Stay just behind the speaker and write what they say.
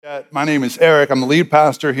My name is Eric. I'm the lead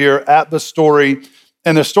pastor here at The Story.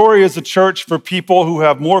 And The Story is a church for people who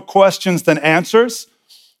have more questions than answers,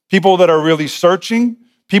 people that are really searching,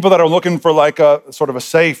 people that are looking for like a sort of a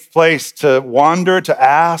safe place to wander, to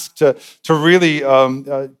ask, to really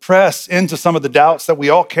press into some of the doubts that we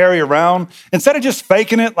all carry around. Instead of just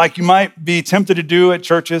faking it like you might be tempted to do at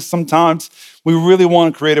churches sometimes, we really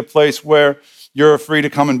want to create a place where you're free to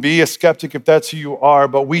come and be a skeptic if that's who you are.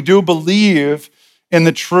 But we do believe in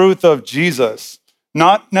the truth of Jesus,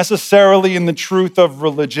 not necessarily in the truth of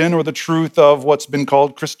religion or the truth of what's been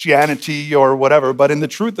called Christianity or whatever, but in the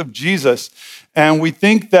truth of Jesus. And we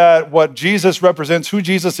think that what Jesus represents, who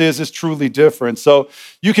Jesus is truly different. So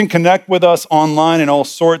you can connect with us online in all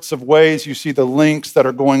sorts of ways. You see the links that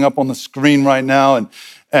are going up on the screen right now.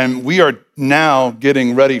 And we are now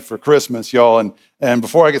getting ready for Christmas, y'all. And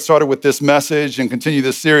before I get started with this message and continue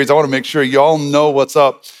this series, I want to make sure y'all know what's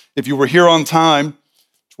up. If you were here on time,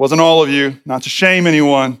 wasn't all of you, not to shame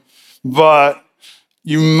anyone, but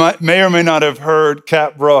you may or may not have heard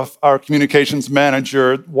Kat Bruff, our communications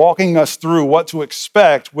manager, walking us through what to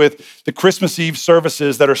expect with the Christmas Eve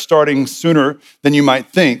services that are starting sooner than you might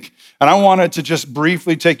think. And I wanted to just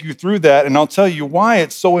briefly take you through that, and I'll tell you why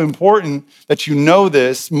it's so important that you know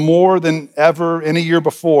this more than ever any year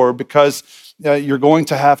before, because you're going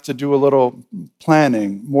to have to do a little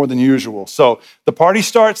planning more than usual. So the party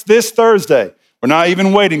starts this Thursday. We're not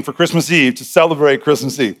even waiting for Christmas Eve to celebrate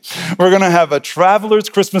Christmas Eve. We're going to have a Travelers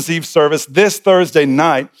Christmas Eve service this Thursday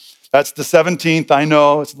night. That's the 17th. I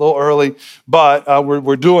know it's a little early, but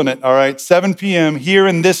we're doing it, all right? 7 p.m. here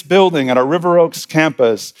in this building at our River Oaks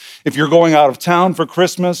campus. If you're going out of town for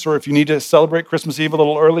Christmas or if you need to celebrate Christmas Eve a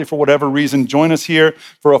little early for whatever reason, join us here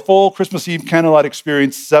for a full Christmas Eve candlelight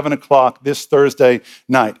experience, 7 o'clock this Thursday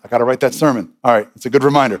night. I got to write that sermon. All right, it's a good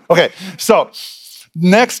reminder. Okay, so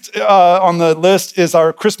next on the list is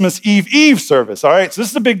our Christmas Eve service, all right? So this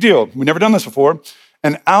is a big deal. We've never done this before.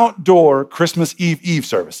 An outdoor Christmas Eve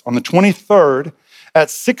service on the 23rd at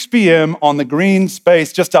 6 p.m. on the green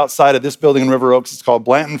space just outside of this building in River Oaks. It's called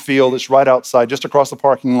Blanton Field. It's right outside, just across the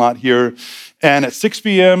parking lot here. And at 6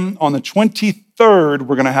 p.m. on the 23rd,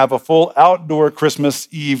 we're going to have a full outdoor Christmas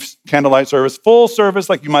Eve candlelight service, full service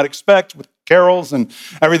like you might expect with carols and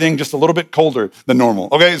everything, just a little bit colder than normal.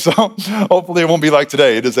 Okay, so hopefully it won't be like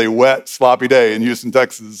today. It is a wet, sloppy day in Houston,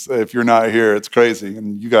 Texas. If you're not here, it's crazy.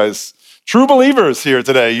 And you guys, true believers here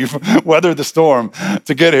today, you've weathered the storm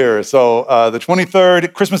to get here. So the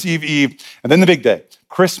 23rd, Christmas Eve, and then the big day,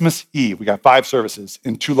 Christmas Eve. We got 5 services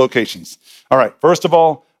in 2 locations. All right, first of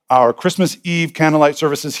all, our Christmas Eve candlelight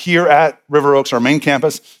services here at River Oaks, our main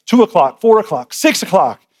campus, 2 o'clock, 4 o'clock, 6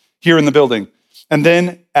 o'clock here in the building. And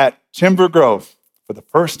then at Timber Grove, for the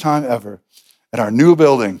first time ever, at our new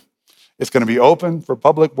building, it's going to be open for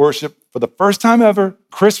public worship for the first time ever,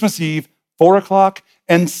 Christmas Eve, 4 o'clock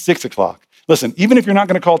and 6 o'clock. Listen, even if you're not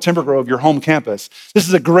going to call Timber Grove your home campus, this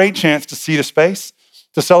is a great chance to see the space,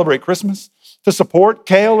 to celebrate Christmas, to support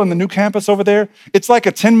Kale and the new campus over there. It's like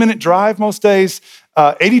a 10-minute drive most days,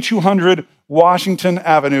 8200 Washington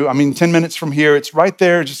Avenue. 10 minutes from here. It's right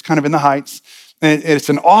there, just kind of in the Heights. And it's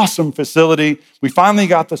an awesome facility. We finally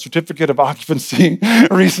got the certificate of occupancy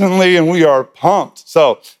recently, and we are pumped.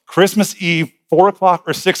 So Christmas Eve, 4 o'clock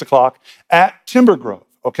or 6 o'clock at Timber Grove,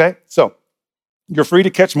 okay? So you're free to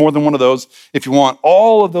catch more than one of those if you want.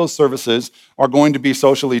 All of those services are going to be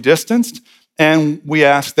socially distanced, and we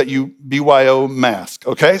ask that you BYO mask,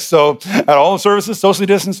 okay? So at all the services, socially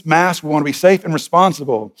distanced, mask. We want to be safe and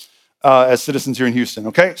responsible as citizens here in Houston,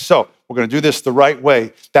 okay? So we're going to do this the right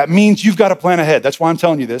way. That means you've got to plan ahead. That's why I'm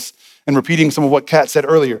telling you this and repeating some of what Kat said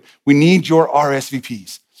earlier. We need your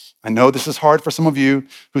RSVPs. I know this is hard for some of you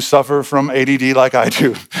who suffer from ADD like I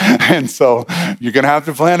do. And so you're going to have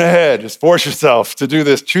to plan ahead. Just force yourself to do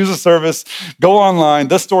this. Choose a service. Go online,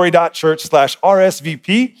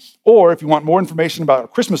 thestory.church/RSVP. Or if you want more information about our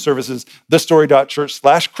Christmas services,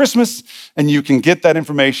 thestory.church/Christmas, and you can get that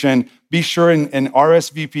information. Be sure and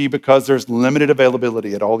RSVP because there's limited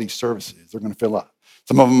availability at all these services. They're going to fill up.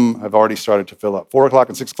 Some of them have already started to fill up. 4 o'clock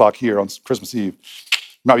and 6 o'clock here on Christmas Eve.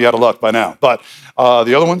 You might be out of luck by now. But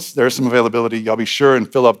the other ones, there's some availability. Y'all be sure and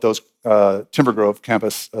fill up those Timber Grove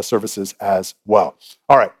campus services as well.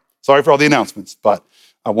 All right. Sorry for all the announcements, but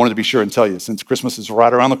I wanted to be sure and tell you since Christmas is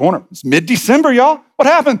right around the corner. It's mid-December, y'all. What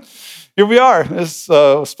happened? Here we are. It's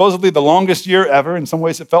supposedly the longest year ever. In some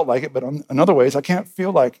ways it felt like it, but in other ways I can't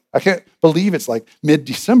believe it's like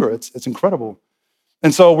mid-December. It's incredible.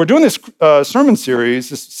 And so we're doing this sermon series,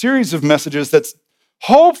 this series of messages that's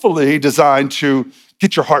hopefully designed to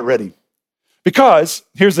get your heart ready. Because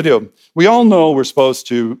here's the deal. We all know we're supposed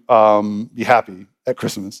to be happy at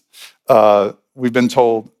Christmas. we've been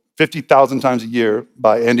told 50,000 times a year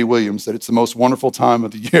by Andy Williams that it's the most wonderful time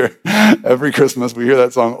of the year. Every Christmas, we hear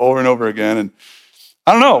that song over and over again. And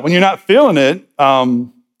I don't know, when you're not feeling it,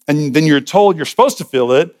 and then you're told you're supposed to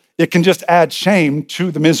feel it, it can just add shame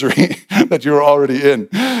to the misery that you're already in.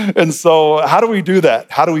 And so how do we do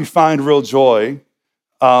that? How do we find real joy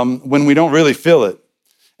when we don't really feel it?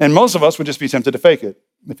 And most of us would just be tempted to fake it.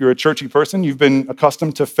 If you're a churchy person, you've been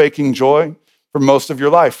accustomed to faking joy for most of your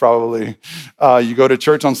life, probably. You go to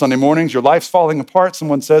church on Sunday mornings, your life's falling apart.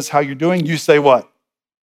 Someone says, how you doing? You say what?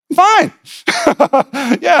 Fine.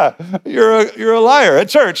 Yeah, you're a liar at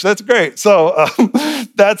church. That's great. So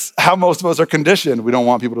that's how most of us are conditioned. We don't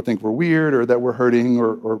want people to think we're weird or that we're hurting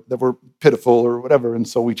or that we're pitiful or whatever. And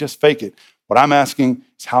so we just fake it. What I'm asking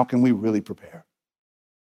is, how can we really prepare?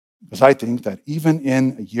 Because I think that even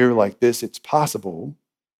in a year like this, it's possible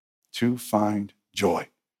to find joy.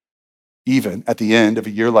 Even at the end of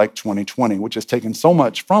a year like 2020, which has taken so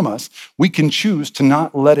much from us, we can choose to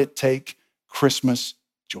not let it take Christmas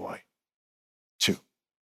joy too.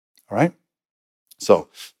 All right? So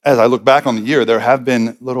as I look back on the year, there have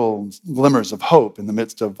been little glimmers of hope in the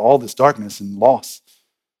midst of all this darkness and loss.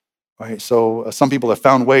 Right? So some people have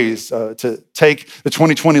found ways to take the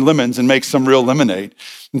 2020 lemons and make some real lemonade.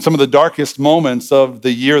 In some of the darkest moments of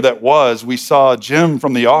the year that was, we saw Jim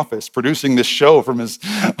from The Office producing this show from his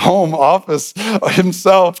home office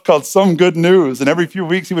himself called Some Good News. And every few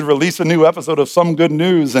weeks he would release a new episode of Some Good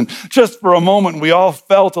News. And just for a moment, we all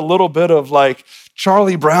felt a little bit of like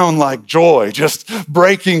Charlie Brown-like joy, just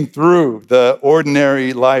breaking through the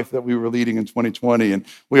ordinary life that we were leading in 2020. And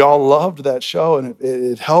we all loved that show, and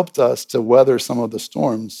it helped us to weather some of the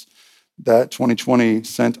storms that 2020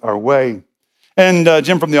 sent our way. And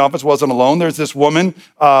Jim from The Office wasn't alone. There's this woman,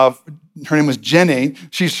 her name was Jenny.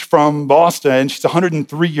 She's from Boston. She's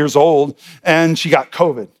 103 years old, and she got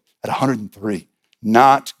COVID at 103.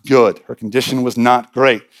 Not good. Her condition was not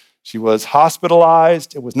great. She was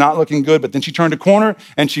hospitalized. It was not looking good, but then she turned a corner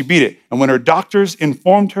and she beat it. And when her doctors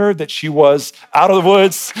informed her that she was out of the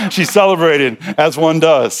woods, she celebrated as one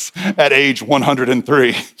does at age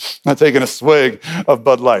 103. Not taking a swig of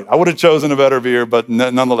Bud Light. I would have chosen a better beer, but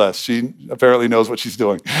nonetheless, she apparently knows what she's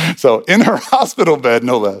doing. So in her hospital bed,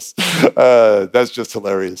 no less. That's just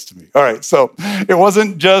hilarious to me. All right, so it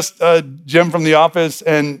wasn't just Jim from The Office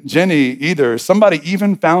and Jenny either. Somebody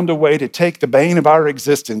even found a way to take the bane of our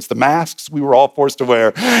existence, the masks we were all forced to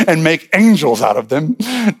wear, and make angels out of them.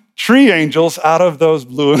 Tree angels out of those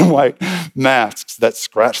blue and white masks that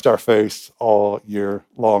scratched our face all year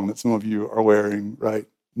long that some of you are wearing right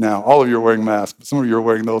now. All of you are wearing masks, but some of you are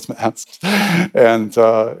wearing those masks.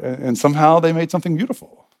 And somehow they made something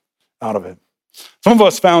beautiful out of it. Some of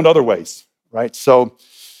us found other ways, right? So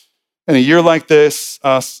in a year like this,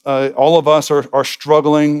 all of us are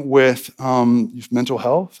struggling with mental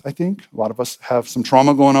health, I think. A lot of us have some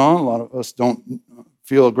trauma going on. A lot of us don't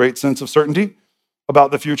feel a great sense of certainty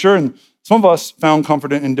about the future. And some of us found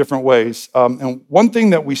comfort in different ways. And one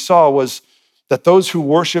thing that we saw was that those who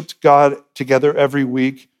worshiped God together every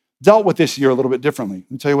week dealt with this year a little bit differently.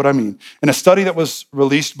 Let me tell you what I mean. In a study that was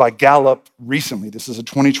released by Gallup recently, this is a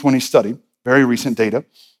 2020 study, very recent data,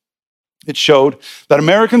 it showed that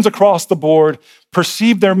Americans across the board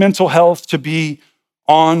perceived their mental health to be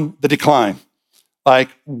on the decline, like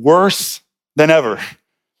worse than ever.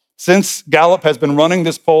 Since Gallup has been running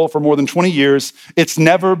this poll for more than 20 years, it's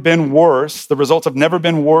never been worse. The results have never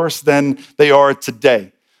been worse than they are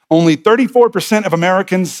today. Only 34% of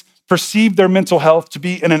Americans perceive their mental health to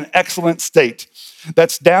be in an excellent state.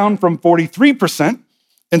 That's down from 43%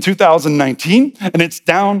 in 2019, and it's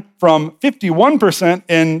down from 51%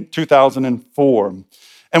 in 2004.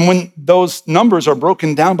 And when those numbers are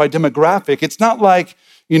broken down by demographic, it's not like,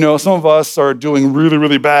 some of us are doing really,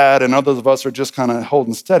 really bad and others of us are just kind of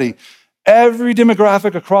holding steady. Every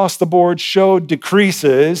demographic across the board showed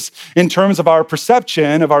decreases in terms of our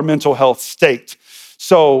perception of our mental health state.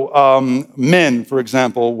 So men, for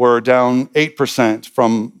example, were down 8%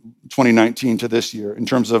 from 2019 to this year in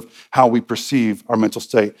terms of how we perceive our mental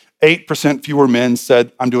state. 8% fewer men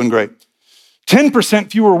said, I'm doing great. 10%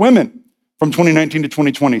 fewer women from 2019 to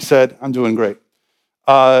 2020 said, I'm doing great.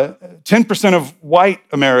 10% of white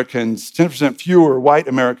Americans, 10% fewer white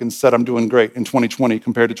Americans said, I'm doing great in 2020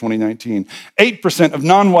 compared to 2019. 8% of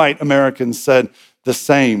non-white Americans said the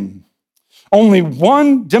same. Only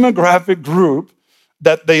one demographic group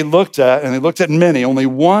that they looked at, and they looked at many, only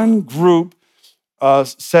one group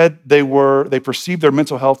said they perceived their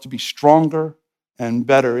mental health to be stronger and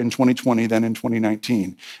better in 2020 than in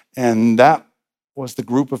 2019. And that was the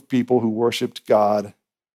group of people who worshiped God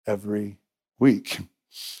every week.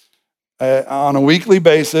 On a weekly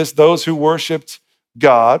basis, those who worshiped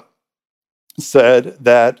God said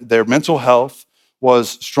that their mental health was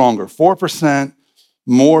stronger. 4%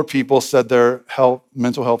 more people said their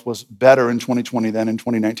mental health was better in 2020 than in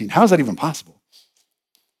 2019. How is that even possible?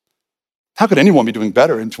 How could anyone be doing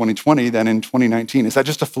better in 2020 than in 2019? Is that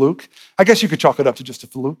just a fluke? I guess you could chalk it up to just a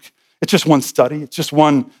fluke. It's just one study. It's just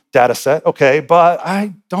one data set. Okay, but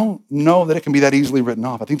I don't know that it can be that easily written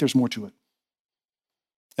off. I think there's more to it.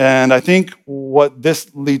 And I think what this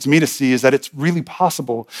leads me to see is that it's really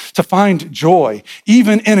possible to find joy.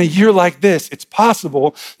 Even in a year like this, it's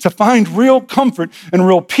possible to find real comfort and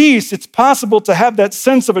real peace. It's possible to have that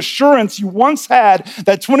sense of assurance you once had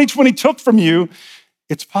that 2020 took from you.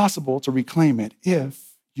 It's possible to reclaim it if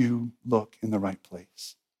you look in the right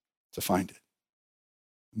place to find it.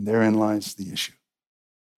 And therein lies the issue.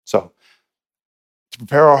 So, to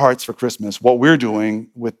prepare our hearts for Christmas, what we're doing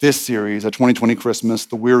with this series, a 2020 Christmas,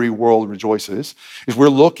 The Weary World Rejoices, is we're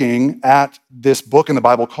looking at this book in the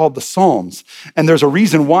Bible called the Psalms. And there's a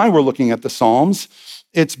reason why we're looking at the Psalms.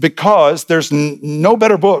 It's because there's no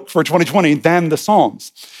better book for 2020 than the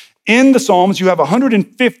Psalms. In the Psalms, you have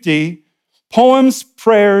 150 poems,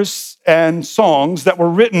 prayers, and songs that were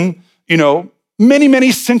written, many,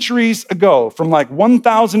 many centuries ago, from like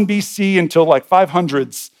 1000 BC until like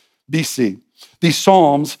 500s BC. These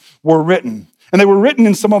Psalms were written, and they were written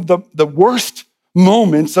in some of the worst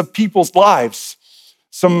moments of people's lives.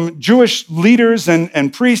 Some Jewish leaders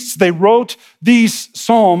and priests, they wrote these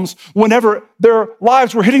Psalms whenever their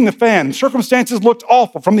lives were hitting the fan. Circumstances looked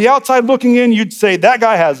awful. From the outside looking in, you'd say, that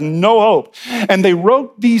guy has no hope. And they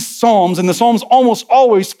wrote these Psalms, and the Psalms almost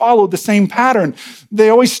always followed the same pattern. They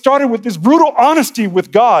always started with this brutal honesty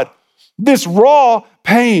with God, this raw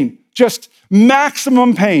pain, just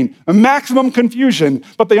maximum pain, maximum confusion,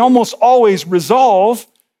 but they almost always resolve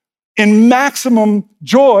in maximum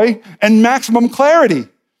joy and maximum clarity.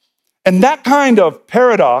 And that kind of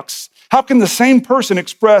paradox, how can the same person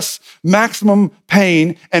express maximum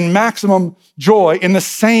pain and maximum joy in the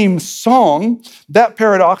same song? That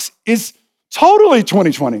paradox is totally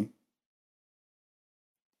 2020. I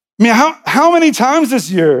mean, how many times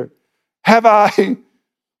this year have I,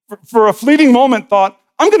 for a fleeting moment, thought,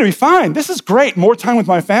 I'm going to be fine. This is great. More time with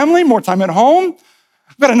my family, more time at home.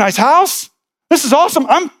 I've got a nice house. This is awesome.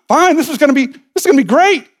 I'm fine. This is going to be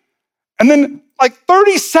great. And then like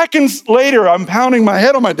 30 seconds later, I'm pounding my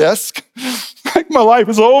head on my desk. Like my life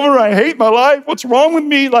is over. I hate my life. What's wrong with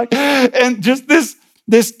me? And just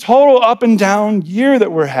this total up and down year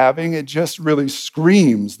that we're having, it just really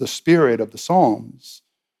screams the spirit of the Psalms.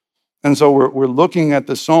 And so we're looking at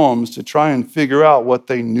the Psalms to try and figure out what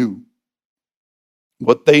they knew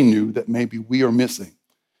that maybe we are missing.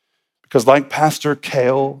 Because like Pastor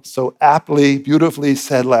Kale so aptly, beautifully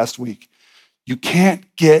said last week, you can't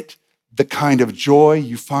get the kind of joy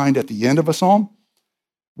you find at the end of a psalm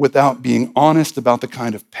without being honest about the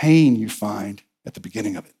kind of pain you find at the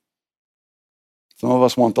beginning of it. Some of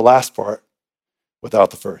us want the last part without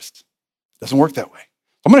the first. It doesn't work that way.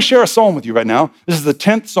 I'm going to share a psalm with you right now. This is the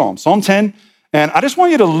 10th psalm, Psalm 10. And I just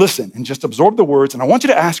want you to listen and just absorb the words. And I want you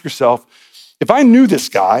to ask yourself, if I knew this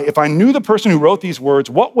guy, if I knew the person who wrote these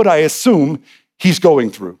words, what would I assume he's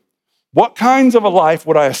going through? What kinds of a life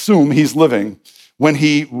would I assume he's living when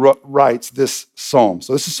he writes this psalm?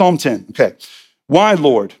 So this is Psalm 10. Okay. Why,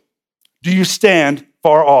 Lord, do you stand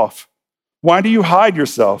far off? Why do you hide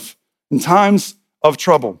yourself in times of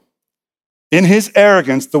trouble? In his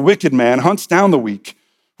arrogance, the wicked man hunts down the weak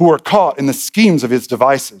who are caught in the schemes of his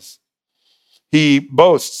devices. He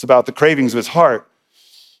boasts about the cravings of his heart.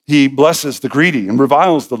 He blesses the greedy and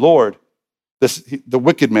reviles the Lord. The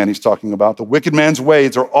wicked man he's talking about. The wicked man's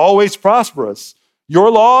ways are always prosperous. Your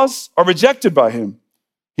laws are rejected by him.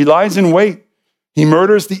 He lies in wait. He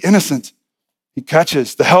murders the innocent. He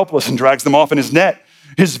catches the helpless and drags them off in his net.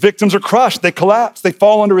 His victims are crushed. They collapse. They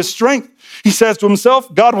fall under his strength. He says to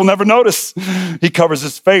himself, God will never notice. He covers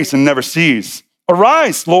his face and never sees.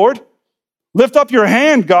 Arise, Lord. Lift up your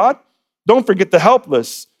hand, God. Don't forget the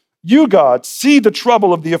helpless. You, God, see the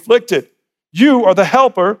trouble of the afflicted. You are the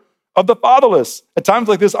helper of the fatherless. At times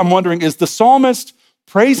like this, I'm wondering, is the psalmist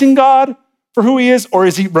praising God for who he is, or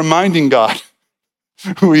is he reminding God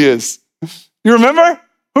who he is? You remember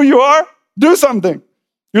who you are? Do something.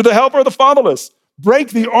 You're the helper of the fatherless. Break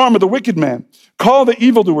the arm of the wicked man. Call the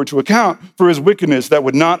evildoer to account for his wickedness that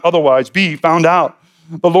would not otherwise be found out.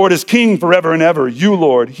 The Lord is king forever and ever. You,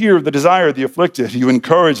 Lord, hear the desire of the afflicted. You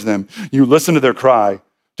encourage them. You listen to their cry,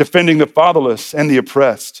 defending the fatherless and the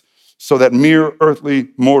oppressed, so that mere earthly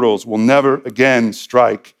mortals will never again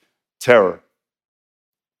strike terror.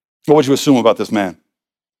 What would you assume about this man?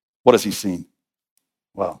 What has he seen?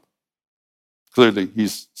 Well, Clearly,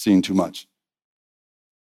 he's seen too much.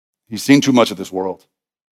 He's seen too much of this world.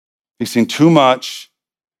 He's seen too much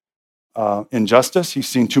injustice. He's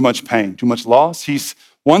seen too much pain, too much loss. He's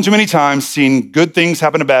one too many times seen good things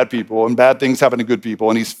happen to bad people and bad things happen to good people,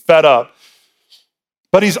 and he's fed up.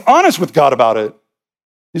 But he's honest with God about it.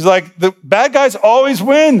 He's like, the bad guys always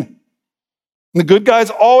win, and the good guys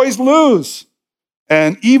always lose.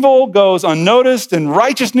 And evil goes unnoticed, and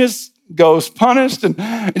righteousness goes punished, and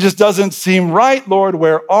it just doesn't seem right. Lord,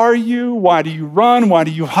 where are you? Why do you run? Why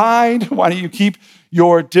do you hide? Why do you keep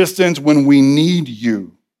your distance when we need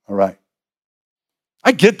you? All right.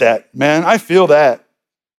 I get that, man. I feel that.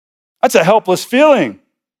 That's a helpless feeling.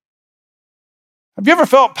 Have you ever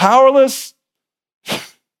felt powerless?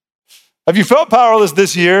 Have you felt powerless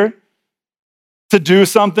this year to do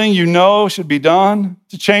something you know should be done,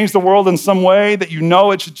 to change the world in some way that you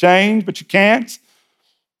know it should change, but you can't?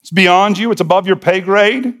 It's beyond you. It's above your pay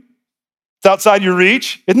grade. It's outside your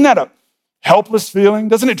reach. Isn't that a helpless feeling?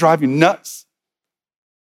 Doesn't it drive you nuts?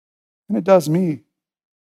 And it does me.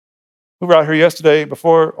 We were out here yesterday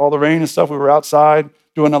before all the rain and stuff. We were outside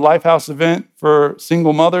doing a Lifehouse event for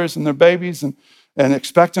single mothers and their babies and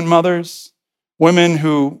expectant mothers, women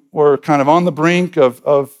who were kind of on the brink of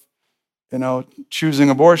choosing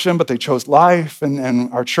abortion, but they chose life.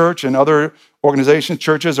 And our church and other organizations,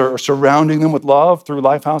 churches are surrounding them with love through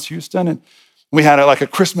Lifehouse Houston. And we had a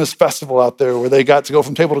Christmas festival out there where they got to go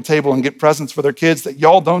from table to table and get presents for their kids that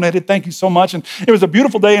y'all donated. Thank you so much. And it was a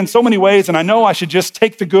beautiful day in so many ways. And I know I should just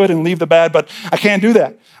take the good and leave the bad, but I can't do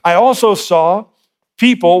that. I also saw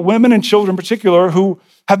people, women and children in particular, who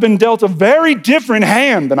have been dealt a very different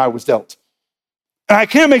hand than I was dealt. And I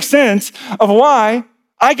can't make sense of why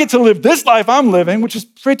I get to live this life I'm living, which is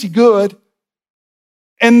pretty good,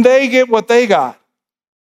 and they get what they got.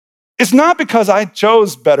 It's not because I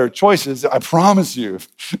chose better choices, I promise you.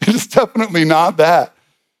 It's definitely not that.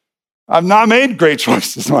 I've not made great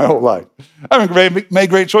choices my whole life. I haven't made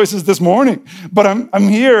great choices this morning, but I'm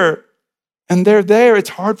here and they're there. It's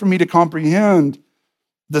hard for me to comprehend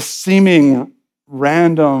the seeming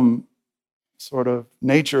random sort of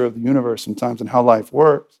nature of the universe sometimes and how life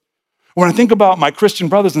works. When I think about my Christian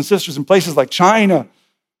brothers and sisters in places like China,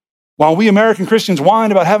 while we American Christians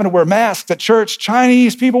whine about having to wear masks at church,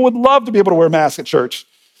 Chinese people would love to be able to wear masks at church.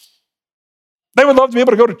 They would love to be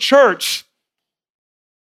able to go to church,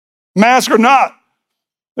 mask or not.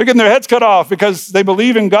 They're getting their heads cut off because they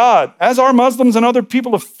believe in God, as are Muslims and other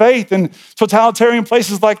people of faith in totalitarian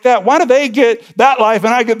places like that. Why do they get that life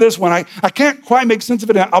and I get this one? I can't quite make sense of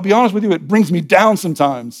it. I'll be honest with you, it brings me down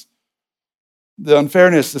sometimes. The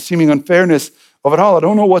unfairness, the seeming unfairness of it all. I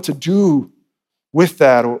don't know what to do with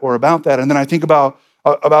that or about that. And then I think about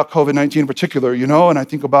COVID-19 in particular, and I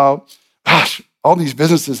think about, all these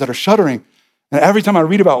businesses that are shuttering. And every time I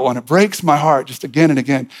read about one, it breaks my heart just again and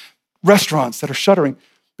again. Restaurants that are shuttering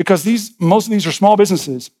because most of these are small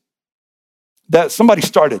businesses that somebody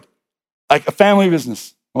started, like a family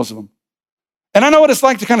business, most of them. And I know what it's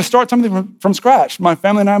like to kind of start something from scratch. My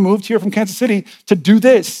family and I moved here from Kansas City to do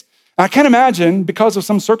this. I can't imagine, because of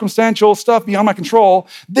some circumstantial stuff beyond my control,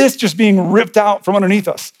 this just being ripped out from underneath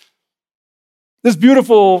us. This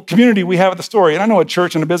beautiful community we have at the Story, and I know a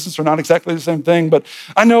church and a business are not exactly the same thing, but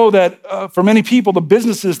I know that for many people, the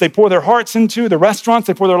businesses they pour their hearts into, the restaurants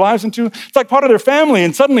they pour their lives into, it's like part of their family,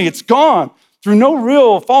 and suddenly it's gone through no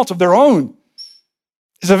real fault of their own.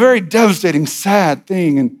 It's a very devastating, sad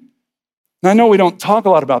thing. And I know we don't talk a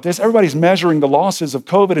lot about this. Everybody's measuring the losses of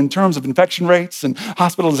COVID in terms of infection rates and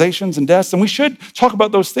hospitalizations and deaths, and we should talk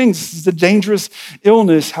about those things. This is a dangerous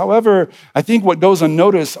illness. However, I think what goes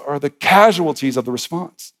unnoticed are the casualties of the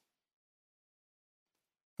response.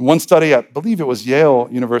 One study, I believe it was Yale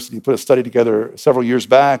University, put a study together several years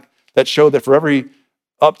back that showed that for every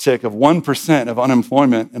uptick of 1% of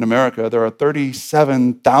unemployment in America, there are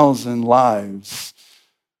 37,000 lives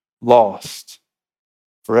lost.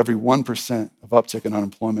 For every 1% of uptick in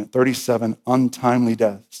unemployment, 37 untimely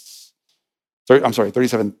deaths.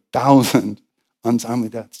 37,000 untimely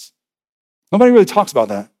deaths. Nobody really talks about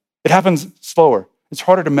that. It happens slower. It's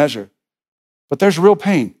harder to measure. But there's real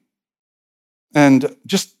pain. And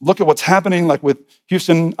just look at what's happening, like with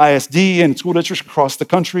Houston ISD and school districts across the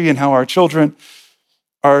country, and how our children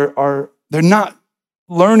they're not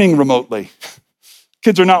learning remotely.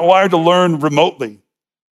 Kids are not wired to learn remotely.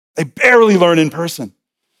 They barely learn in person.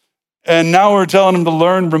 And now we're telling them to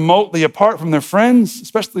learn remotely apart from their friends,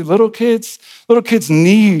 especially little kids. Little kids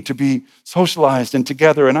need to be socialized and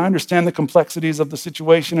together. And I understand the complexities of the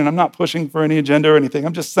situation, and I'm not pushing for any agenda or anything.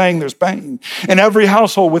 I'm just saying there's pain. In every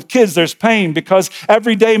household with kids, there's pain because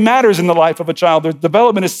every day matters in the life of a child. Their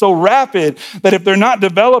development is so rapid that if they're not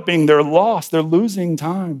developing, they're lost. They're losing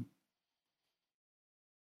time.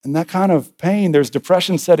 And that kind of pain, there's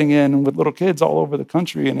depression setting in with little kids all over the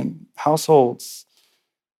country and in households.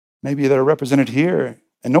 Maybe that are represented here.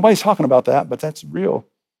 And nobody's talking about that, but that's real.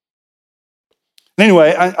 And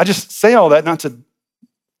anyway, I just say all that not to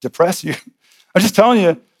depress you. I'm just telling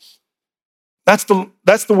you, that's the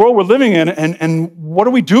world we're living in, and what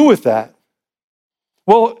do we do with that?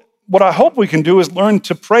 Well, what I hope we can do is learn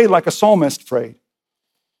to pray like a psalmist prayed.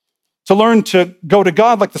 To learn to go to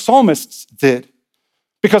God like the psalmists did.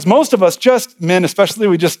 Because most of us men especially,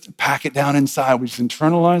 we just pack it down inside. We just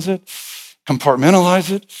internalize it,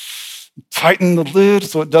 compartmentalize it, tighten the lid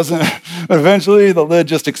so it doesn't, eventually the lid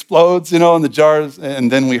just explodes, in the jars,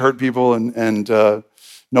 and then we hurt people and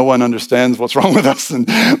no one understands what's wrong with us.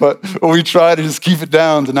 But we try to just keep it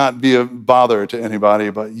down to not be a bother to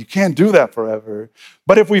anybody, but you can't do that forever.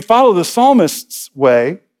 But if we follow the psalmist's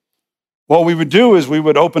way, what we would do is we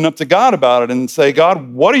would open up to God about it and say,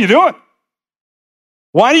 God, what are you doing?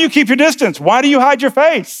 Why do you keep your distance? Why do you hide your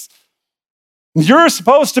face? You're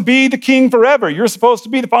supposed to be the king forever. You're supposed to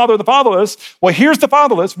be the father of the fatherless. Well, here's the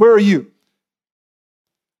fatherless. Where are you?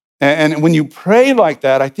 And when you pray like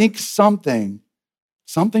that, I think something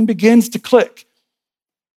begins to click.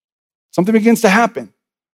 Something begins to happen.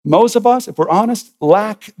 Most of us, if we're honest,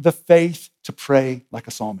 lack the faith to pray like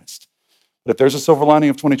a psalmist. But if there's a silver lining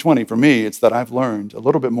of 2020, for me, it's that I've learned a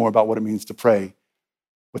little bit more about what it means to pray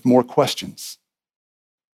with more questions,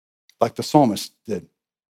 like the psalmist did.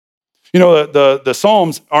 The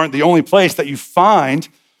Psalms aren't the only place that you find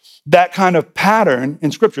that kind of pattern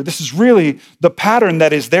in Scripture. This is really the pattern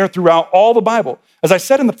that is there throughout all the Bible. As I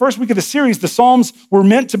said in the first week of the series, the Psalms were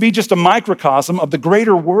meant to be just a microcosm of the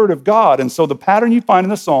greater Word of God. And so the pattern you find in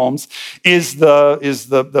the Psalms is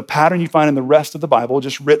the pattern you find in the rest of the Bible,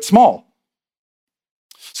 just writ small.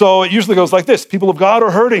 So it usually goes like this. People of God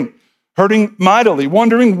are hurting mightily,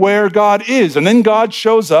 wondering where God is. And then God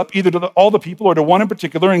shows up either to all the people or to one in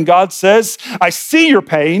particular, and God says, I see your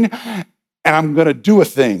pain, and I'm going to do a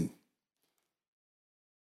thing.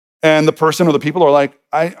 And the person or the people are like,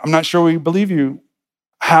 I'm not sure we believe you.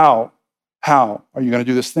 How? How are you going to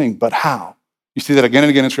do this thing? But how? You see that again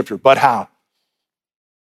and again in Scripture, but how?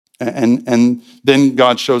 And then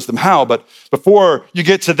God shows them how. But before you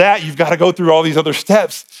get to that, you've got to go through all these other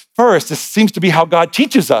steps. First, this seems to be how God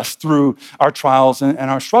teaches us through our trials and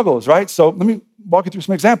our struggles, right? So let me walk you through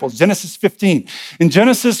some examples. Genesis 15. In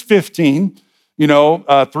Genesis 15,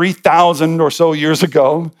 3,000 or so years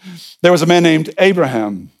ago, there was a man named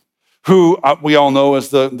Abraham, who we all know as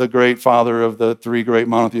the great father of the three great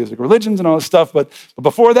monotheistic religions and all this stuff. But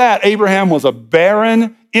before that, Abraham was a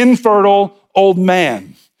barren, infertile old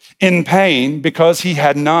man in pain because he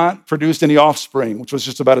had not produced any offspring, which was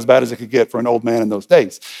just about as bad as it could get for an old man in those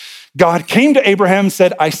days. God came to Abraham and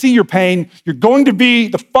said, I see your pain. You're going to be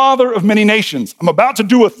the father of many nations. I'm about to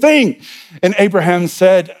do a thing. And Abraham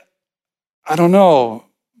said, I don't know,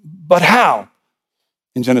 but how?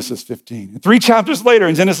 In Genesis 15. And 3 chapters later,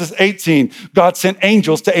 in Genesis 18, God sent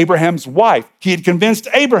angels to Abraham's wife. He had convinced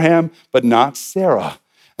Abraham, but not Sarah.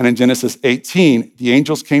 And in Genesis 18, the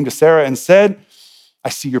angels came to Sarah and said, I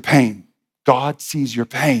see your pain. God sees your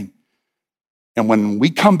pain. And when we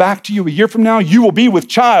come back to you a year from now, you will be with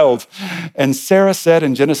child. And Sarah said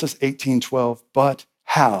in Genesis 18:12, but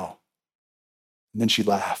how? And then she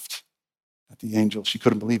laughed at the angel. She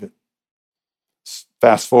couldn't believe it.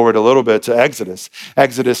 Fast forward a little bit to Exodus.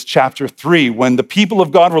 Exodus chapter 3, when the people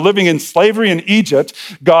of God were living in slavery in Egypt,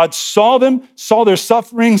 God saw them, saw their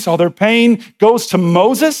suffering, saw their pain, goes to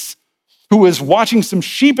Moses, who was watching some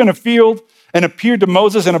sheep in a field, and appeared to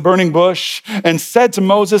Moses in a burning bush and said to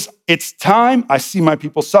Moses, it's time. I see my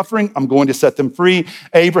people suffering. I'm going to set them free.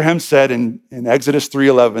 Abraham said in Exodus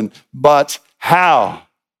 3:11, but how?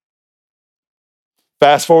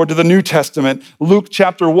 Fast forward to the New Testament, Luke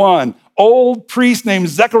chapter 1. Old priest named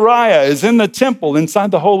Zechariah is in the temple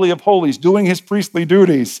inside the Holy of Holies doing his priestly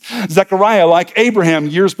duties. Zechariah, like Abraham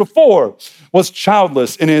years before, was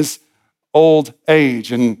childless in his old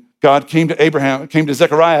age. And God came to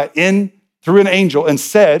Zechariah through an angel and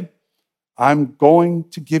said, I'm going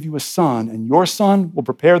to give you a son, and your son will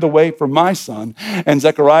prepare the way for my son. And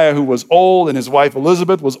Zechariah, who was old, and his wife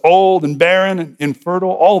Elizabeth was old and barren and infertile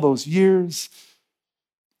all those years,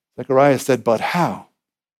 Zechariah said, but how?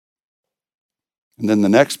 And then the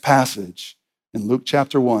next passage in Luke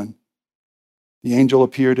chapter 1, the angel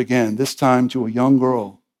appeared again, this time to a young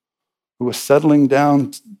girl who was settling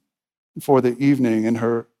down for the evening in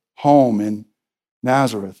her home in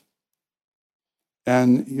Nazareth.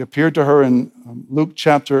 And he appeared to her in Luke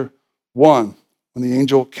chapter 1 when the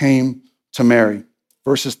angel came to Mary.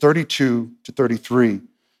 Verses 32 to 33.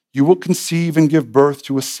 You will conceive and give birth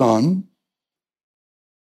to a son.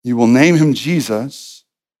 You will name him Jesus.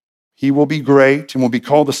 He will be great and will be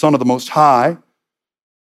called the Son of the Most High.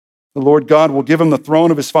 The Lord God will give him the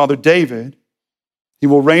throne of his father David. He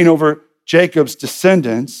will reign over Jacob's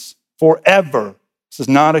descendants forever. This is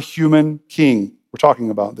not a human king we're talking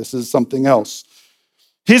about. This is something else.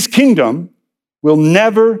 His kingdom will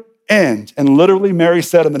never end. And literally, Mary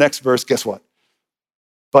said in the next verse, guess what?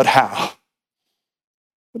 But how?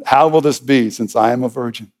 But how will this be since I am a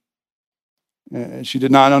virgin? And she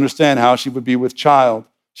did not understand how she would be with child.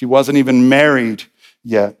 She wasn't even married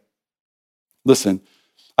yet. Listen,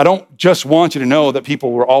 I don't just want you to know that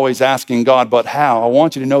people were always asking God, but how? I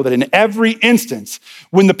want you to know that in every instance,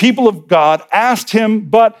 when the people of God asked him,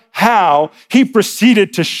 but how, he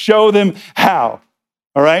proceeded to show them how.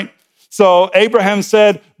 All right? So Abraham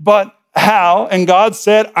said, but how? And God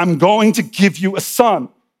said, I'm going to give you a son.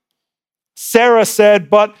 Sarah said,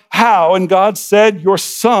 but how? And God said, your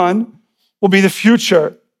son will be the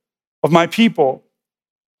future of my people.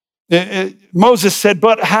 Moses said,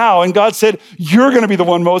 but how? And God said, you're going to be the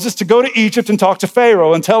one, Moses, to go to Egypt and talk to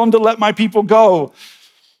Pharaoh and tell him to let my people go.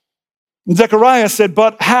 And Zechariah said,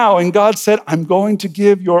 but how? And God said, I'm going to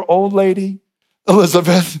give your old lady,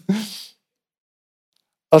 Elizabeth,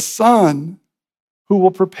 a son who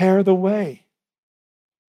will prepare the way.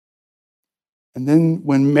 And then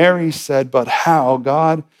when Mary said, but how,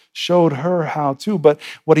 God showed her how too. But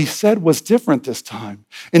what he said was different this time.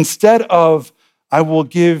 Instead of, I will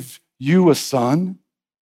give you a son,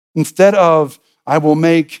 instead of, I will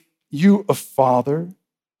make you a father,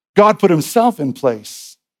 God put himself in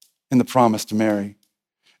place in the promise to Mary.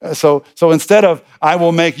 So instead of, I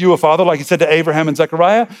will make you a father, like he said to Abraham and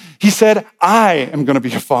Zechariah, he said, I am going to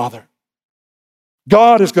be a father.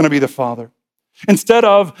 God is going to be the father. Instead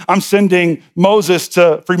of, I'm sending Moses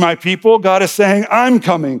to free my people, God is saying, I'm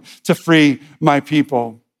coming to free my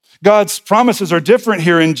people. God's promises are different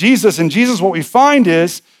here in Jesus. In Jesus, what we find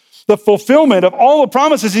is the fulfillment of all the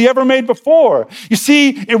promises he ever made before. You see,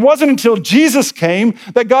 it wasn't until Jesus came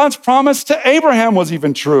that God's promise to Abraham was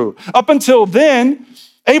even true. Up until then,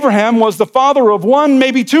 Abraham was the father of one,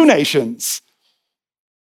 maybe two nations.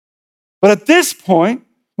 But at this point,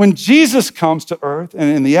 when Jesus comes to earth,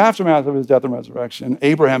 and in the aftermath of his death and resurrection,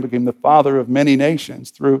 Abraham became the father of many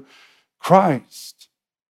nations through Christ.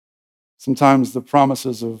 Sometimes the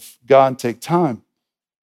promises of God take time.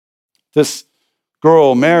 This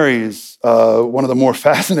girl, Mary, is one of the more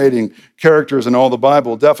fascinating characters in all the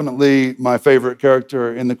Bible, definitely my favorite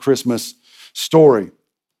character in the Christmas story.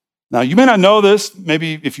 Now, you may not know this.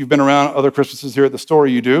 Maybe if you've been around other Christmases here at the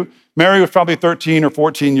story, you do. Mary was probably 13 or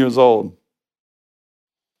 14 years old.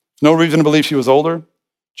 No reason to believe she was older.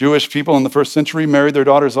 Jewish people in the first century married their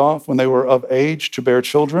daughters off when they were of age to bear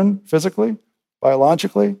children physically,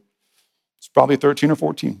 biologically. It's probably 13 or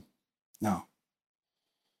 14. No.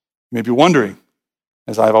 You may be wondering,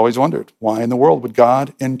 as I've always wondered, why in the world would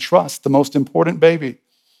God entrust the most important baby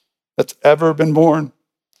that's ever been born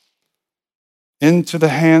into the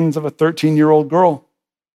hands of a 13-year-old girl?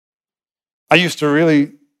 I used to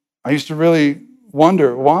really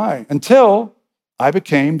wonder why, until I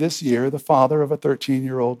became this year the father of a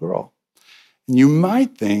 13-year-old girl. And you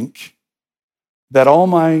might think that all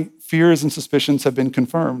my fears and suspicions have been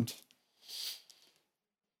confirmed.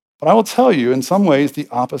 But I will tell you, in some ways, the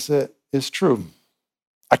opposite is true.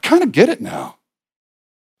 I kind of get it now.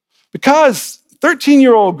 Because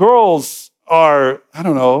 13-year-old girls are,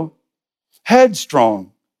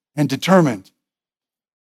 headstrong and determined.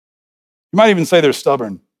 You might even say they're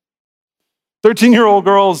stubborn. 13-year-old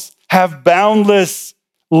girls have boundless,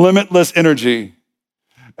 limitless energy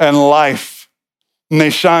and life. And they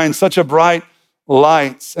shine such a bright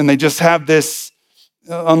light, and they just have this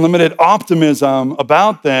unlimited optimism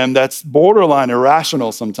about them that's borderline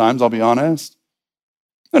irrational sometimes, I'll be honest.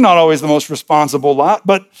 They're not always the most responsible lot,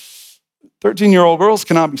 but 13-year-old girls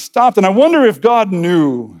cannot be stopped. And I wonder if God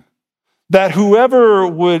knew that whoever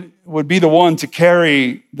would be the one to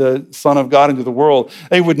carry the Son of God into the world,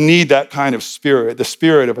 they would need that kind of spirit, the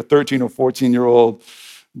spirit of a 13 or 14-year-old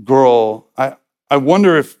girl. I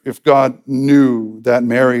wonder if God knew that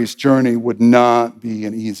Mary's journey would not be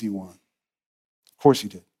an easy one. Of course he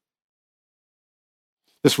did.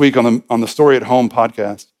 This week on the Story at Home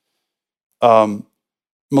podcast,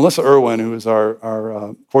 Melissa Irwin, who is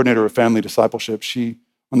our coordinator of family discipleship, she,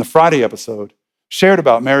 on the Friday episode, shared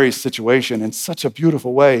about Mary's situation in such a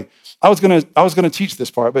beautiful way. I was gonna teach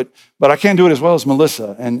this part, but I can't do it as well as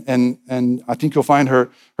Melissa, and I think you'll find her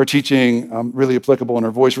teaching really applicable and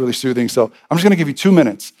her voice really soothing. So I'm just gonna give you 2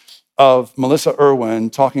 minutes of Melissa Irwin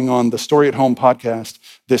talking on the Story at Home podcast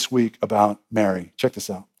this week about Mary. Check this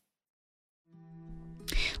out.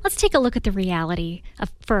 Let's take a look at the reality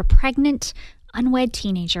for a pregnant, unwed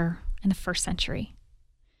teenager in the first century.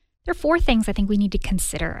 There are 4 things I think we need to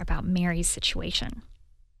consider about Mary's situation.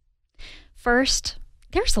 First,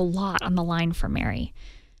 there's a lot on the line for Mary.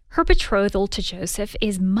 Her betrothal to Joseph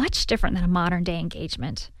is much different than a modern-day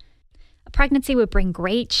engagement. A pregnancy would bring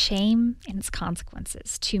great shame and its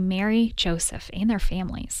consequences to Mary, Joseph, and their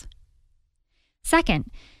families.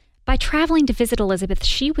 Second, by traveling to visit Elizabeth,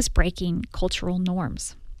 she was breaking cultural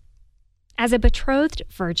norms. As a betrothed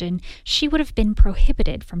virgin, she would have been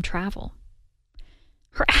prohibited from travel.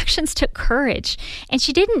 Her actions took courage, and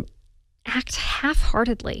she didn't act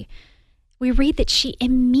half-heartedly. We read that she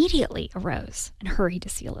immediately arose and hurried to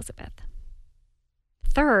see Elizabeth.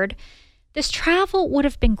 Third, this travel would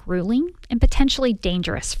have been grueling and potentially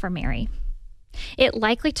dangerous for Mary. It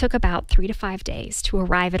likely took about 3 to 5 days to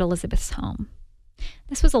arrive at Elizabeth's home.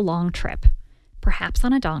 This was a long trip, perhaps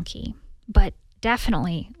on a donkey, but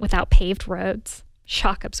definitely without paved roads,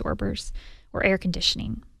 shock absorbers, or air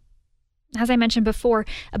conditioning. As I mentioned before,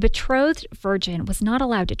 a betrothed virgin was not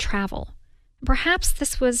allowed to travel. Perhaps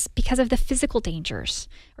this was because of the physical dangers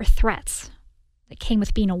or threats that came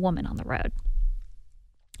with being a woman on the road.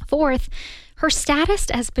 Fourth, her status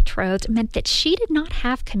as betrothed meant that she did not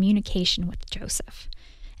have communication with Joseph.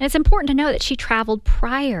 And it's important to know that she traveled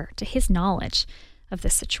prior to his knowledge of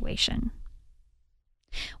this situation.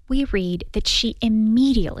 We read that she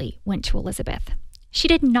immediately went to Elizabeth. She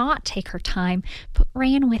did not take her time, but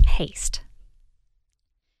ran with haste.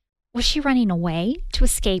 Was she running away to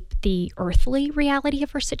escape the earthly reality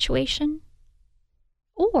of her situation?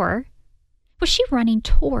 Or was she running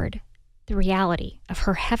toward the reality of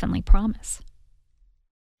her heavenly promise?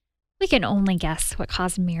 We can only guess what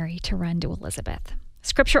caused Mary to run to Elizabeth.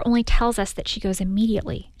 Scripture only tells us that she goes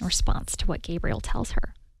immediately in response to what Gabriel tells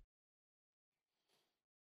her.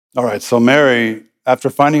 All right, so Mary, after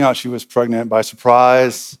finding out she was pregnant by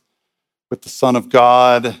surprise with the Son of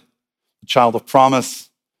God, the child of promise,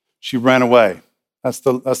 she ran away. That's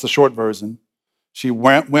the short version. She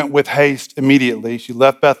went with haste immediately. She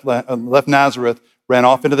left Nazareth, ran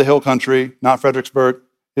off into the hill country, not Fredericksburg,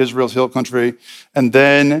 Israel's hill country, and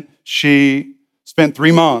then she spent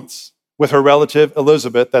 3 months with her relative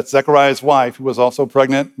Elizabeth, that's Zechariah's wife, who was also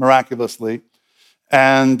pregnant miraculously.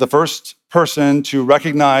 And the first person to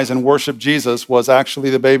recognize and worship Jesus was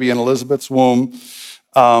actually the baby in Elizabeth's womb,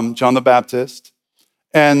 John the Baptist.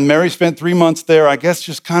 And Mary spent 3 months there, I guess,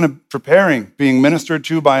 just kind of preparing, being ministered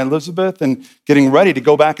to by Elizabeth and getting ready to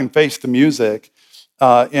go back and face the music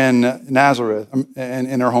in Nazareth,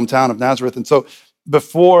 in her hometown of Nazareth. And so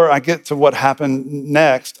before I get to what happened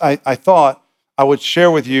next, I thought I would share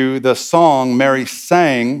with you the song Mary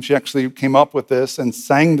sang. She actually came up with this and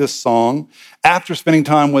sang this song after spending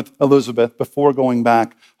time with Elizabeth before going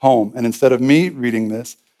back home. And instead of me reading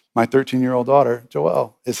this, my 13-year-old daughter,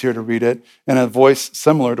 Joelle, is here to read it in a voice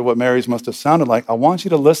similar to what Mary's must have sounded like. I want you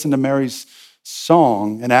to listen to Mary's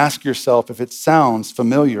song and ask yourself if it sounds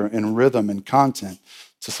familiar in rhythm and content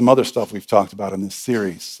to some other stuff we've talked about in this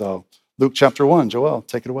series. So Luke chapter 1, Joelle,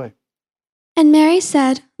 take it away. And Mary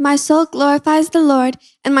said, "My soul glorifies the Lord,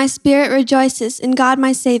 and my spirit rejoices in God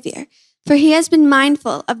my Savior, for he has been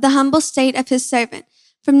mindful of the humble state of his servant.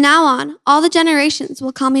 From now on, all the generations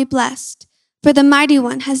will call me blessed. For the Mighty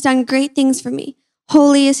One has done great things for me.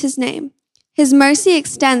 Holy is his name. His mercy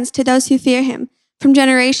extends to those who fear him, from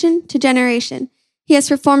generation to generation. He has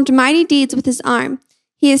performed mighty deeds with his arm.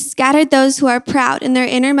 He has scattered those who are proud in their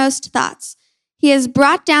innermost thoughts. He has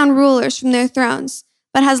brought down rulers from their thrones,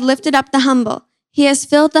 but has lifted up the humble. He has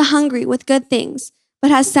filled the hungry with good things,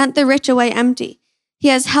 but has sent the rich away empty. He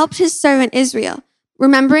has helped his servant Israel,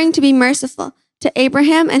 remembering to be merciful to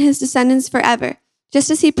Abraham and his descendants forever, just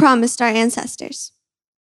as he promised our ancestors."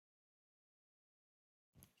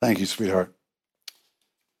 Thank you, sweetheart.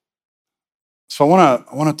 So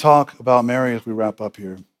I want to talk about Mary as we wrap up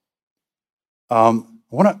here. I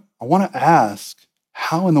want to ask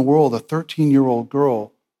how in the world a 13-year-old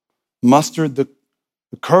girl mustered the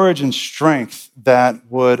courage and strength that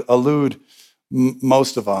would elude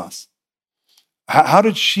most of us. How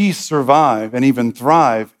did she survive and even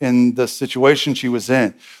thrive in the situation she was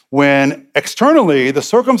in when externally the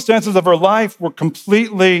circumstances of her life were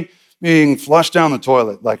completely being flushed down the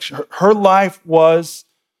toilet? Like her life was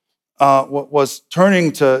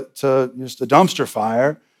turning to just a dumpster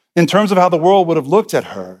fire. in terms of how the world would have looked at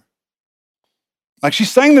her. Like she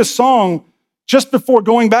sang this song just before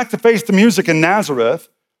going back to face the music in Nazareth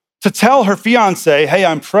to tell her fiance, hey,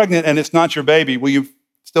 I'm pregnant and it's not your baby. Will you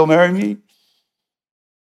still marry me?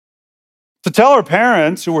 To tell her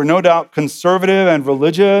parents, who were no doubt conservative and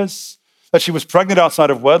religious, that she was pregnant outside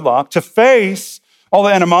of wedlock, to face all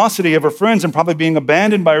the animosity of her friends and probably being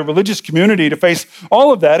abandoned by a religious community, to face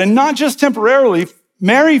all of that. And not just temporarily,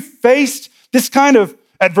 Mary faced this kind of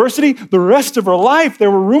adversity the rest of her life. There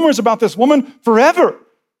were rumors about this woman forever,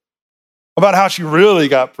 about how she really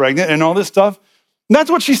got pregnant and all this stuff. And that's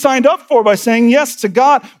what she signed up for by saying yes to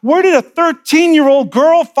God. Where did a 13-year-old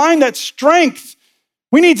girl find that strength?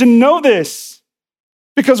 We need to know this.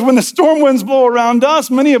 Because when the storm winds blow around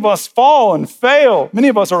us, many of us fall and fail. Many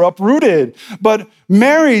of us are uprooted. But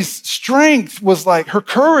Mary's strength was like, her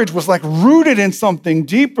courage was like rooted in something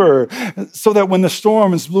deeper, so that when the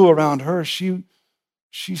storms blew around her, she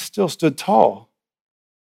still stood tall.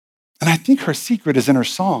 And I think her secret is in her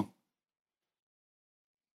song.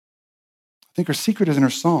 I think her secret is in her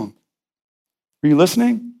song. Are you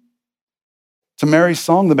listening to Mary's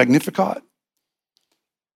song, the Magnificat?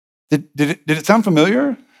 Did it sound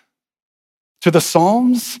familiar to the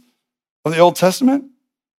Psalms of the Old Testament?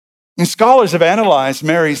 And scholars have analyzed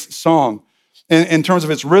Mary's song in terms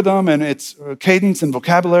of its rhythm and its cadence and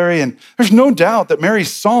vocabulary. And there's no doubt that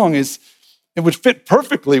Mary's song it would fit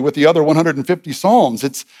perfectly with the other 150 Psalms.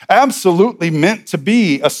 It's absolutely meant to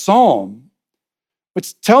be a psalm,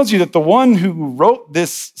 which tells you that the one who wrote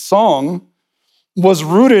this song was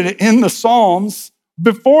rooted in the Psalms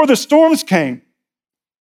before the storms came.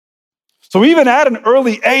 So even at an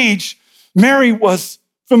early age, Mary was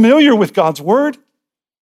familiar with God's word.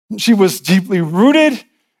 She was deeply rooted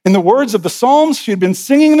in the words of the Psalms. She had been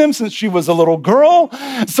singing them since she was a little girl,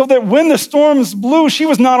 so that when the storms blew, she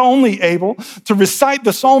was not only able to recite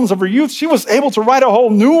the Psalms of her youth, she was able to write a whole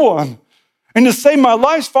new one and to say, my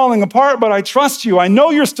life's falling apart, but I trust you. I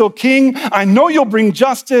know you're still king. I know you'll bring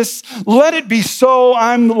justice. Let it be so.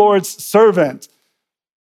 I'm the Lord's servant.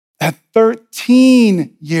 At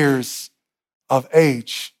 13 years of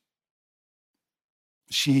age,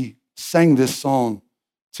 she sang this song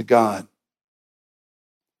to God.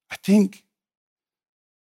 I think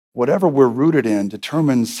whatever we're rooted in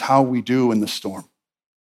determines how we do in the storm.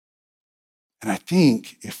 And I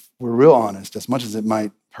think if we're real honest, as much as it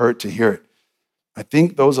might hurt to hear it, I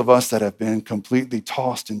think those of us that have been completely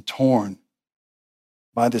tossed and torn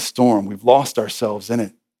by this storm, we've lost ourselves in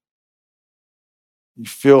it. You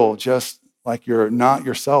feel just like you're not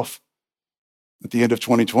yourself at the end of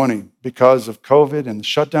 2020 because of COVID and the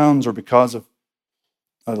shutdowns, or because of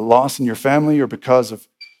a loss in your family, or because of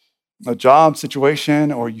a job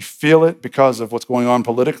situation, or you feel it because of what's going on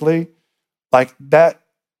politically. Like that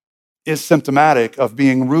is symptomatic of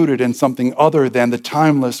being rooted in something other than the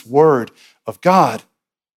timeless word of God.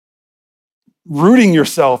 Rooting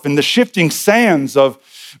yourself in the shifting sands of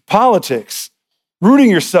politics, rooting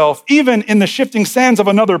yourself even in the shifting sands of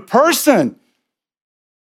another person,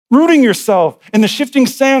 rooting yourself in the shifting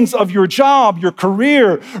sands of your job, your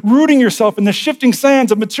career, rooting yourself in the shifting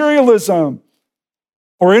sands of materialism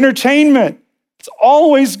or entertainment. It's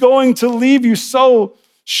always going to leave you so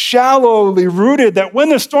shallowly rooted that when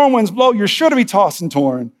the storm winds blow, you're sure to be tossed and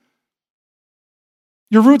torn.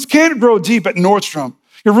 Your roots can't grow deep at Nordstrom.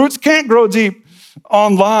 Your roots can't grow deep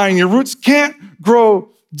online. Your roots can't grow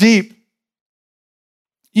deep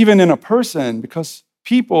even in a person, because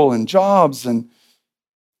people and jobs and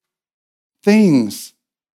things,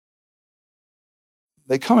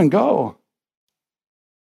 they come and go.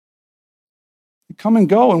 They come and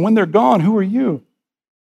go, and when they're gone, who are you?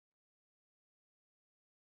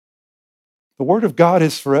 The word of God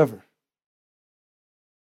is forever.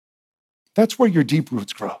 That's where your deep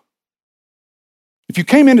roots grow. If you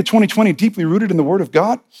came into 2020 deeply rooted in the word of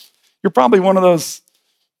God, you're probably one of those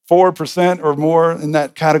 4% or more in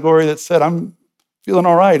that category that said, I'm feeling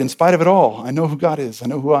all right in spite of it all. I know who God is. I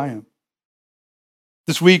know who I am.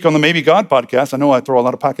 This week on the Maybe God podcast, I know I throw a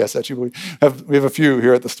lot of podcasts at you, but we have a few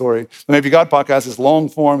here at the Story. The Maybe God podcast is long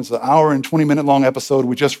form. It's an hour and 20-minute long episode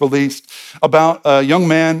we just released about a young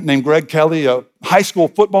man named Greg Kelly, a high school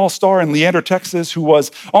football star in Leander, Texas, who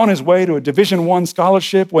was on his way to a Division I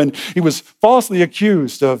scholarship when he was falsely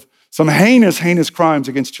accused of some heinous, heinous crimes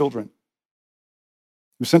against children.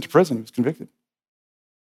 He was sent to prison. He was convicted.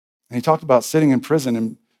 And he talked about sitting in prison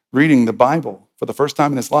and reading the Bible for the first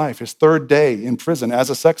time in his life, his third day in prison as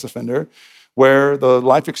a sex offender, where the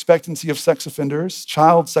life expectancy of sex offenders,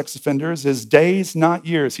 child sex offenders, is days, not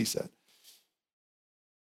years, he said.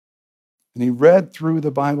 And he read through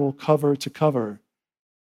the Bible cover to cover.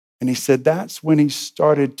 And he said that's when he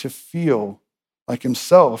started to feel like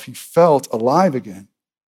himself. He felt alive again.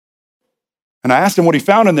 And I asked him what he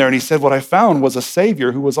found in there, and he said, what I found was a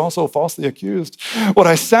Savior who was also falsely accused. What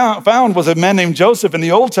I found was a man named Joseph in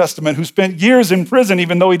the Old Testament who spent years in prison,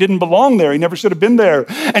 even though he didn't belong there. He never should have been there.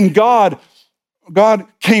 And God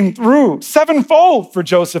came through sevenfold for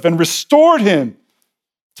Joseph and restored him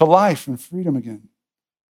to life and freedom again.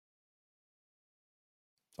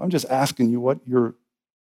 So I'm just asking you what you're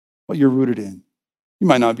rooted in. You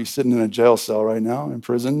might not be sitting in a jail cell right now in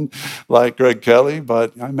prison like Greg Kelly,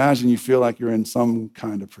 but I imagine you feel like you're in some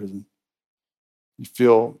kind of prison. You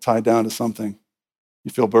feel tied down to something. You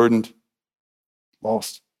feel burdened,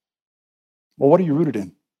 lost. Well, what are you rooted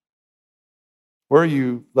in? Where are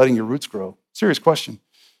you letting your roots grow? Serious question.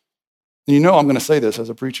 And you know I'm going to say this as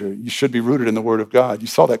a preacher. You should be rooted in the Word of God. You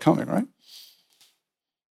saw that coming, right?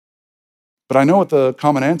 But I know what the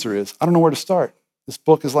common answer is. I don't know where to start. This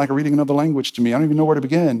book is like reading another language to me. I don't even know where to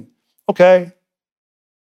begin. Okay,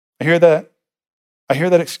 I hear that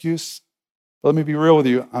excuse. But let me be real with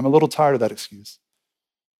you. I'm a little tired of that excuse.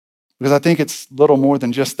 Because I think it's little more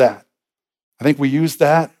than just that. I think we use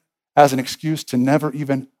that as an excuse to never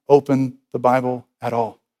even open the Bible at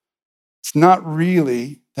all. It's not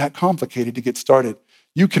really that complicated to get started.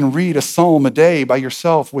 You can read a psalm a day by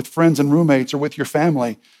yourself with friends and roommates or with your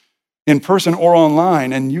family, in person or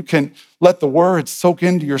online, and you can let the words soak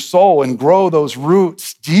into your soul and grow those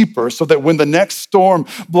roots deeper so that when the next storm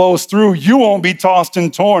blows through, you won't be tossed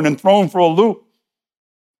and torn and thrown for a loop.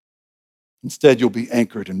 Instead, you'll be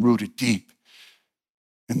anchored and rooted deep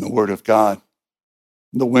in the Word of God.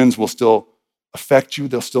 The winds will still affect you.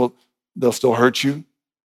 They'll still hurt you.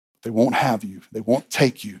 They won't have you. They won't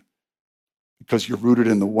take you because you're rooted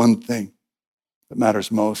in the one thing that matters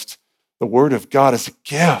most. The Word of God is a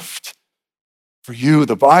gift for you.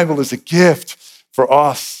 The Bible is a gift for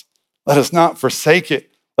us. Let us not forsake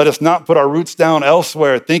it. Let us not put our roots down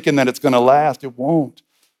elsewhere thinking that it's going to last. It won't.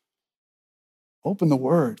 Open the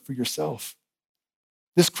Word for yourself.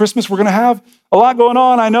 This Christmas, we're going to have a lot going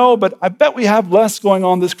on, I know, but I bet we have less going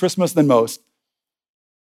on this Christmas than most.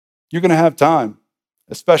 You're going to have time,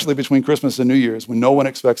 especially between Christmas and New Year's, when no one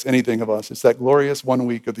expects anything of us. It's that glorious 1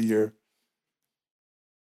 week of the year.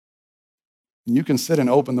 And you can sit and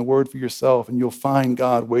open the Word for yourself, and you'll find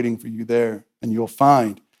God waiting for you there. And you'll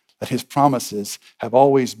find that His promises have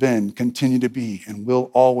always been, continue to be, and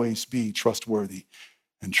will always be trustworthy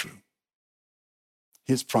and true.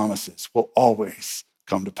 His promises will always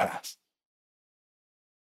come to pass.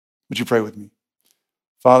 Would you pray with me?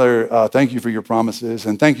 Father, thank you for your promises,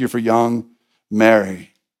 and thank you for young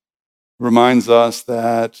Mary. It reminds us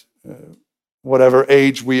that whatever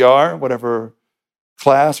age we are, whatever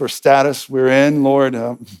class or status we're in, Lord,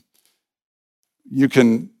 you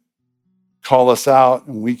can call us out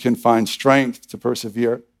and we can find strength to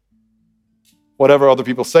persevere. Whatever other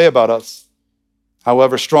people say about us,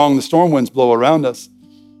 however strong the storm winds blow around us,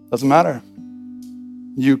 doesn't matter.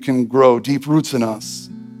 You can grow deep roots in us,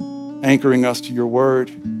 anchoring us to your word,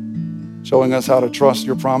 showing us how to trust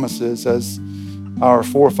your promises as our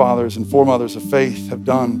forefathers and foremothers of faith have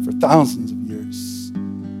done for thousands of years.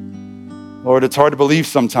 Lord, it's hard to believe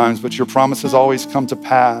sometimes, but your promises always come to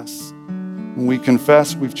pass. When we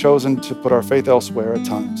confess, we've chosen to put our faith elsewhere at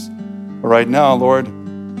times. But right now, Lord,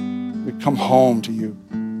 we come home to you.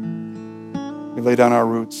 We lay down our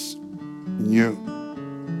roots in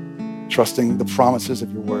you, trusting the promises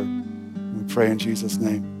of your word. We pray in Jesus'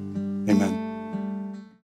 name, amen.